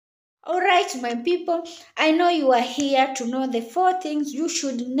Alright, my people, I know you are here to know the 4 things you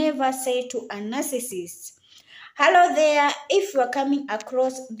should never say to a narcissist. Hello there, if you are coming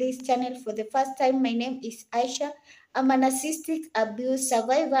across this channel for the first time, my name is Aisha. I'm a narcissistic abuse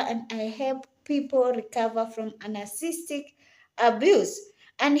survivor and I help people recover from a narcissistic abuse.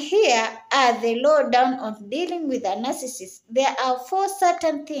 And here are the lowdown on dealing with a narcissist. There are 4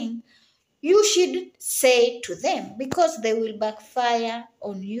 certain things you should say to them because they will backfire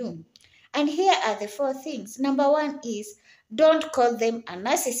on you. And here are the 4 things. Number 1 is don't call them a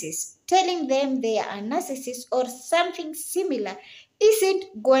narcissist. Telling them they are a narcissist or something similar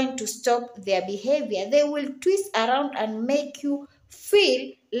isn't going to stop their behavior. They will twist around and make you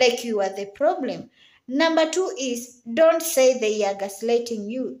feel like you are the problem. Number 2 is don't say they are gaslighting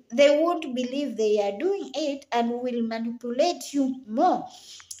you. They won't believe they are doing it and will manipulate you more.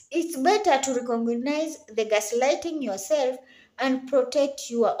 It's better to recognize the gaslighting yourself and protect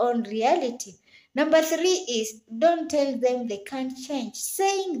your own reality. Number 3 is don't tell them they can't change.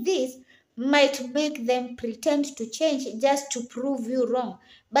 Saying this might make them pretend to change just to prove you wrong,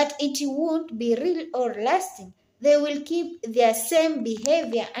 but it won't be real or lasting. They will keep their same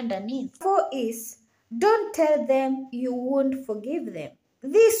behavior underneath. 4 is don't tell them you won't forgive them.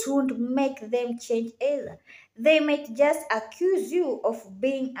 This won't make them change either. They might just accuse you of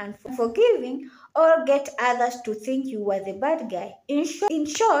being unforgiving or get others to think you were the bad guy. In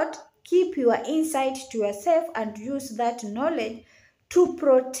short, keep your insight to yourself and use that knowledge to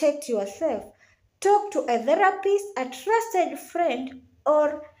protect yourself. Talk to a therapist, a trusted friend,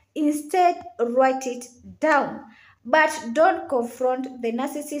 or instead write it down. But don't confront the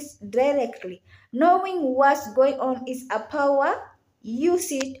narcissist directly. Knowing what's going on is a power.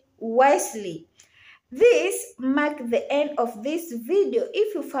 Use it wisely. This marks the end of this video.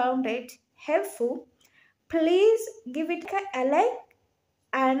 If you found it helpful, please give it a like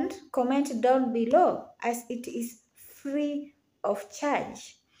and comment down below as it is free of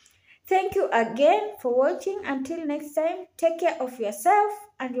charge. Thank you again for watching. Until next time, take care of yourself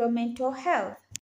and your mental health.